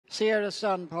Sierra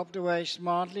Sun popped away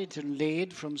smartly to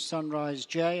lead from Sunrise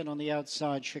J, and on the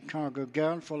outside Chicago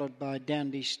Girl, followed by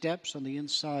Dandy Steps. On the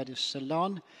inside is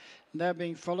Salon. They're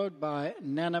being followed by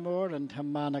Nanamore and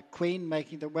Hamana Queen,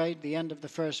 making their way to the end of the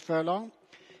first furlong.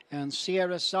 And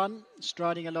Sierra Sun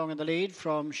striding along in the lead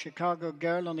from Chicago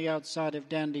Girl on the outside of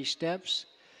Dandy Steps.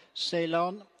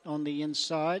 Ceylon on the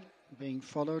inside, being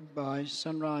followed by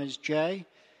Sunrise J.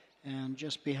 And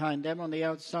just behind them on the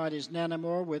outside is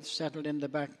Nanamore, with settled in the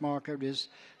back marker is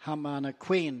Hamana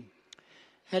Queen.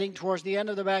 Heading towards the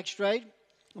end of the back straight,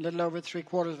 a little over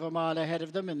 3/4 of a mile ahead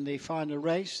of them in the final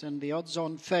race, and the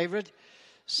odds-on favourite,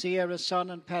 Sierra Sun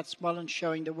and Pat Smullen,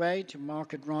 showing the way to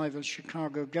market rival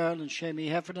Chicago Girl and Shamie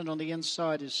Heffernan. On the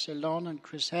inside is Ceylon and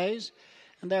Chris Hayes,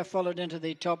 and they're followed into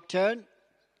the top turn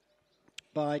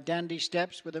by Dandy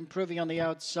Steps, with improving on the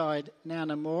outside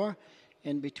Nanamore.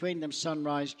 In between them,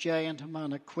 Sunrise J and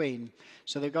Hamana Queen.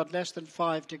 So they've got less than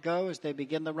 5 to go as they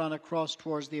begin the run across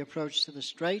towards the approach to the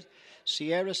straight.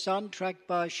 Sierra Sun tracked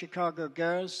by Chicago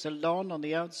Girls. Ceylon on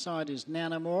the outside is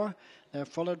Nanamore. They're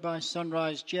followed by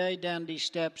Sunrise J, Dandy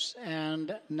Steps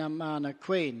and Hamana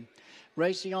Queen.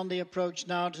 Racing on the approach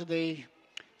now to the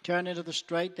turn into the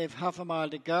straight. They've half a mile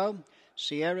to go.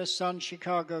 Sierra Sun,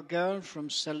 Chicago Girl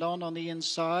from Ceylon on the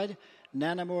inside.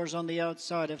 Nanamore's on the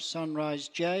outside of Sunrise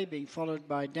J, being followed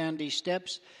by Dandy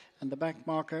Steps and the back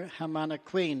marker Hamana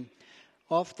Queen.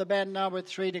 Off the bend now with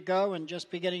 3 to go and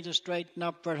just beginning to straighten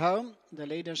up for home. The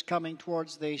leaders coming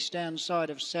towards the stand side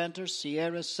of centre.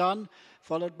 Sierra Sun,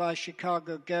 followed by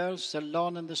Chicago Girl.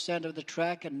 Ceylon in the centre of the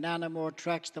track, and Nanamore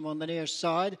tracks them on the near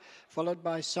side, followed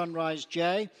by Sunrise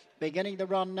J. Beginning the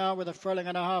run now with 1.5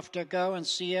 furlongs to go, and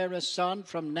Sierra Sun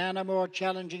from Nanamore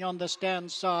challenging on the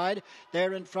stand side.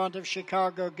 They're in front of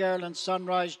Chicago Girl and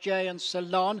Sunrise J and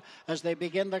Ceylon as they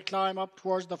begin the climb up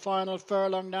towards the final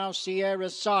furlong now. Sierra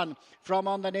Sun from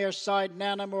on the near side,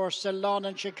 Nanamore, Ceylon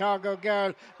and Chicago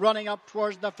Girl running up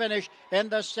towards the finish. In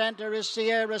the centre is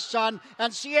Sierra Sun,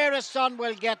 and Sierra Sun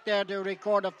will get there to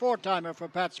record a 4-timer for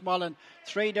Pat Smullen.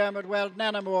 3 Dermot Weld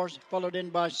Nanamore's, followed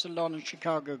in by Ceylon and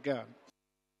Chicago Girl.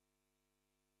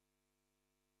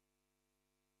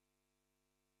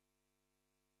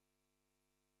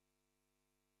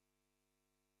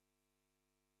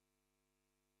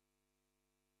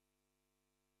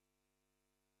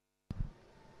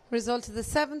 Result of the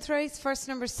 7th race: first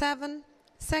number 7,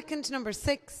 second number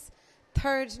 6,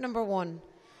 third number 1,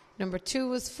 number 2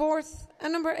 was 4th,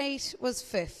 and number 8 was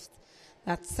 5th.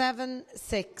 That's 7,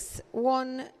 6,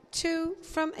 1, 2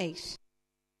 from 8.